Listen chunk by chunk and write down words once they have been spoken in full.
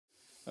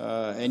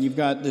and you've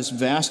got this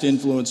vast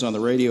influence on the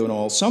radio and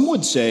all. Some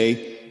would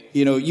say,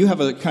 you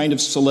have a kind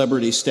of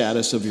celebrity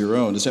status of your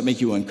own. Does that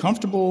make you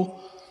uncomfortable?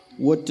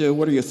 What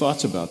are your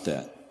thoughts about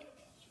that?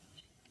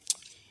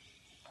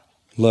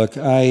 Look,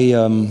 I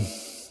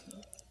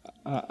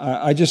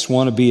just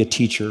want to be a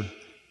teacher.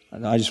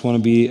 I just want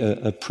to be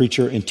a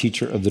preacher and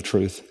teacher of the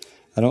truth.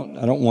 I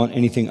don't want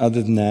anything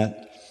other than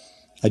that.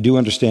 I do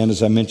understand,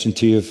 as I mentioned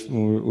to you,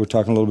 we're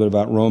talking a little bit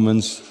about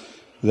Romans,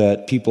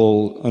 that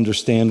people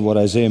understand what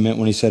Isaiah meant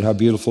when he said, how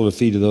beautiful the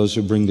feet of those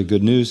who bring the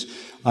good news.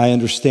 I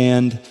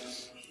understand.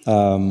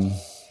 I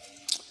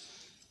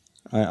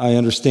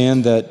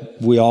understand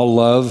that we all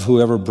love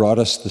whoever brought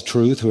us the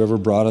truth, whoever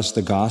brought us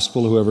the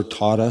gospel, whoever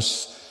taught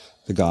us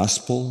the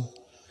gospel.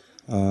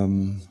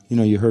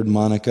 You heard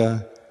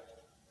Monica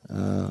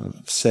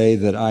say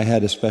that I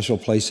had a special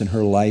place in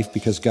her life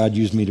because God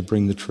used me to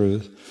bring the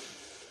truth.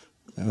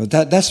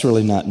 That's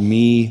really not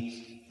me.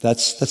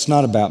 That's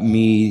not about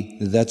me.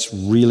 That's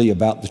really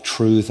about the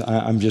truth.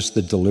 I'm just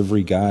the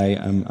delivery guy.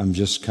 I'm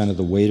just kind of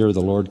the waiter.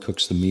 The Lord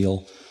cooks the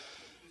meal.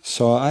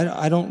 So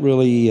I don't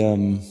really,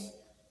 I'm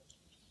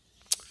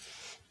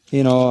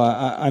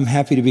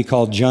happy to be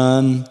called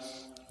John.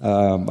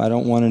 I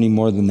don't want any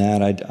more than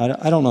that.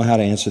 I don't know how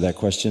to answer that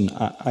question.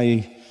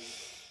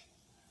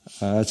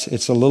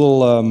 It's a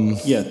little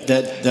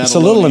it's a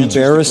little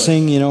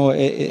embarrassing.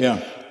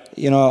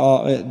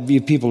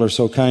 People are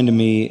so kind to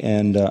me,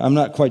 and I'm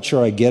not quite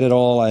sure I get it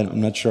all.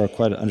 I'm not sure I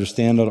quite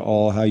understand it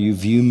all, how you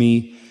view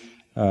me,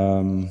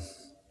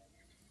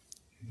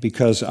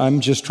 because I'm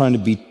just trying to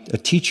be a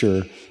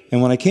teacher.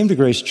 And when I came to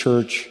Grace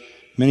Church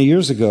many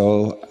years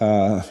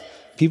ago,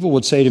 people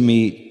would say to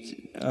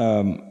me,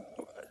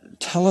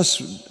 tell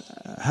us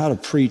how to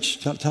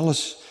preach. Tell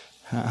us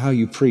how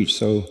you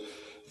preach.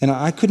 And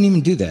I couldn't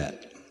even do that.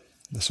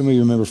 Some of you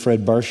remember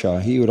Fred Barshaw.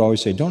 He would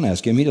always say, don't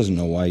ask him. He doesn't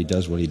know why he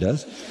does what he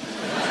does.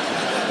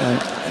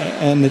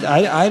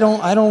 I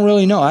don't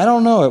really know. I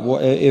don't know.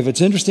 If it's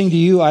interesting to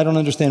you, I don't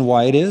understand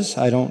why it is.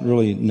 I don't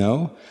really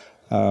know.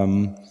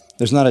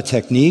 There's not a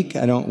technique.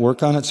 I don't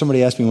work on it.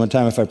 Somebody asked me one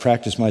time if I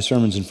practice my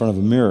sermons in front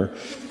of a mirror.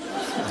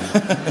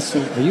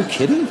 Are you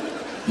kidding?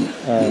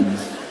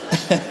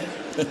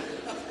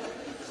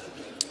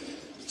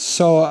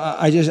 So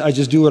I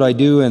just do what I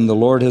do, and the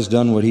Lord has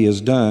done what He has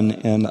done.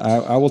 And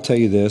I will tell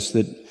you this,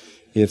 that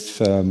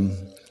if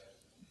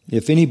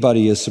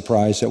anybody is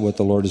surprised at what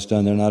the Lord has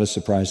done, they're not as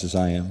surprised as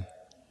I am.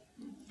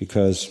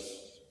 Because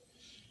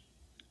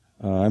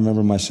I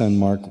remember my son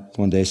Mark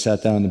one day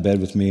sat down in the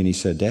bed with me and he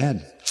said,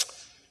 Dad,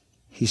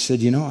 he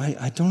said,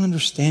 I don't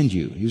understand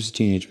you. He was a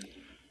teenager.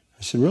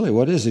 I said, really,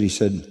 what is it? He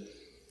said,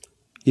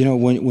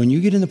 when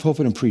you get in the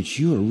pulpit and preach,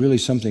 you are really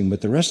something,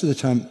 but the rest of the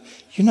time,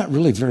 you're not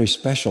really very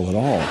special at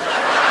all.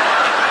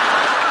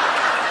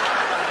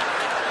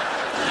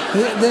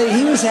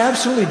 He was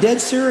absolutely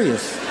dead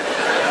serious.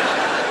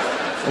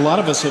 A lot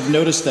of us have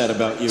noticed that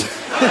about you.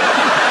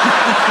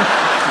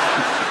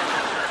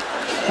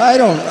 I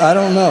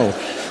don't know.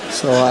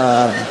 So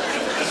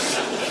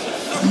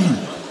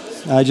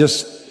I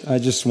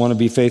just want to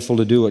be faithful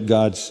to do what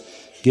God's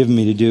given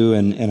me to do,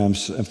 and I'm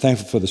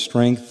thankful for the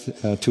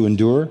strength to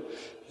endure.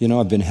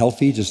 I've been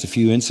healthy, just a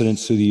few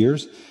incidents through the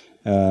years,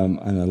 and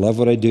I love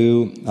what I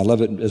do. I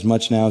love it as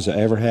much now as I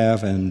ever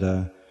have,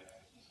 and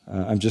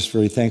I'm just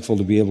very thankful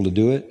to be able to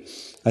do it.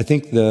 I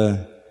think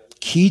the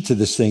key to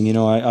this thing,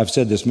 I've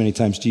said this many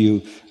times to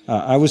you,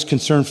 I was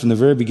concerned from the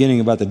very beginning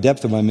about the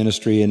depth of my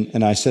ministry,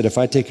 and I said, if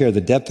I take care of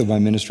the depth of my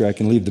ministry, I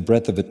can leave the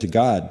breadth of it to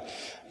God.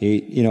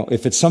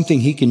 If it's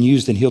something He can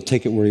use, then He'll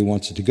take it where He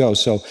wants it to go.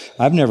 So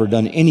I've never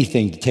done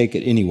anything to take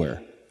it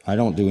anywhere. I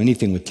don't do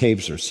anything with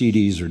tapes or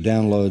CDs or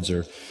downloads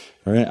or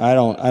I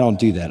don't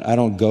do that. I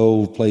don't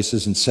go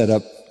places and set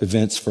up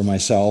events for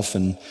myself,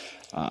 and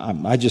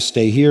I just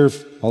stay here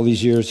all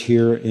these years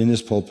here in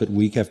this pulpit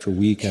week after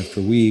week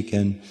after week,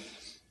 and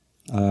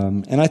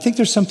I think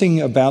there's something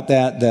about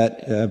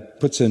that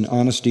puts an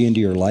honesty into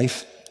your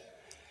life,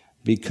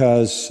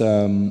 because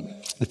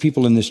the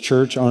people in this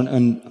church aren't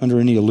under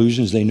any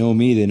illusions. They know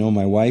me, they know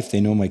my wife,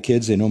 they know my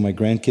kids, they know my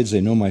grandkids,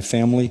 they know my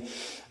family.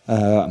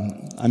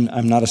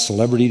 I'm not a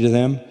celebrity to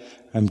them.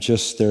 I'm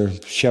just their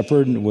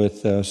shepherd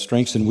with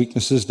strengths and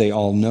weaknesses. They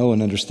all know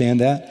and understand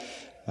that.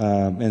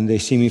 And they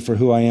see me for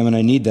who I am, and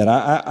I need that.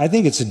 I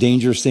think it's a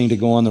dangerous thing to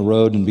go on the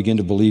road and begin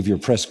to believe your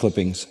press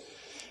clippings.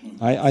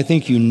 I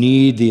think you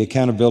need the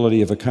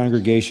accountability of a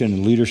congregation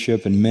and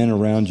leadership and men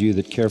around you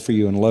that care for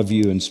you and love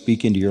you and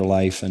speak into your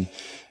life. And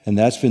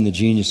that's been the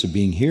genius of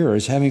being here,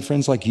 is having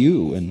friends like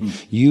you. And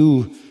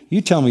you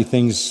tell me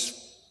things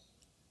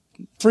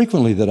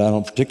frequently that I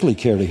don't particularly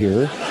care to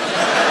hear.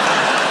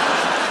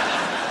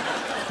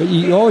 But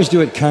you always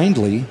do it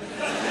kindly.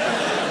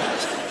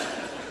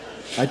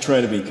 I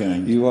try to be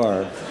kind. You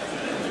are.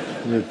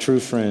 You're a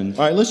true friend.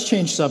 All right, let's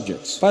change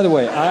subjects. By the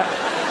way,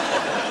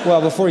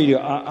 before you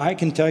do, I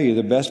can tell you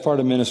the best part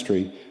of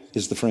ministry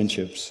is the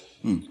friendships.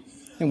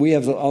 And we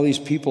have all these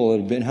people that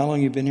have been, how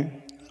long have you been here?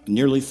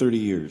 Nearly 30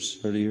 years.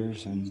 30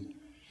 years. And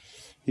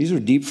these are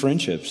deep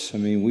friendships. I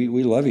mean,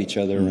 we love each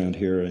other around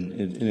here, and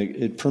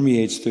it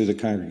permeates through the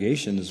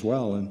congregation as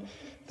well. And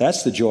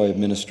that's the joy of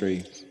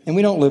ministry. And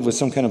we don't live with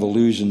some kind of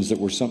illusions that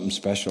we're something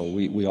special.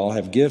 We all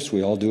have gifts.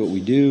 We all do what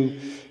we do,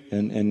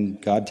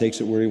 and God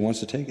takes it where he wants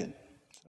to take it.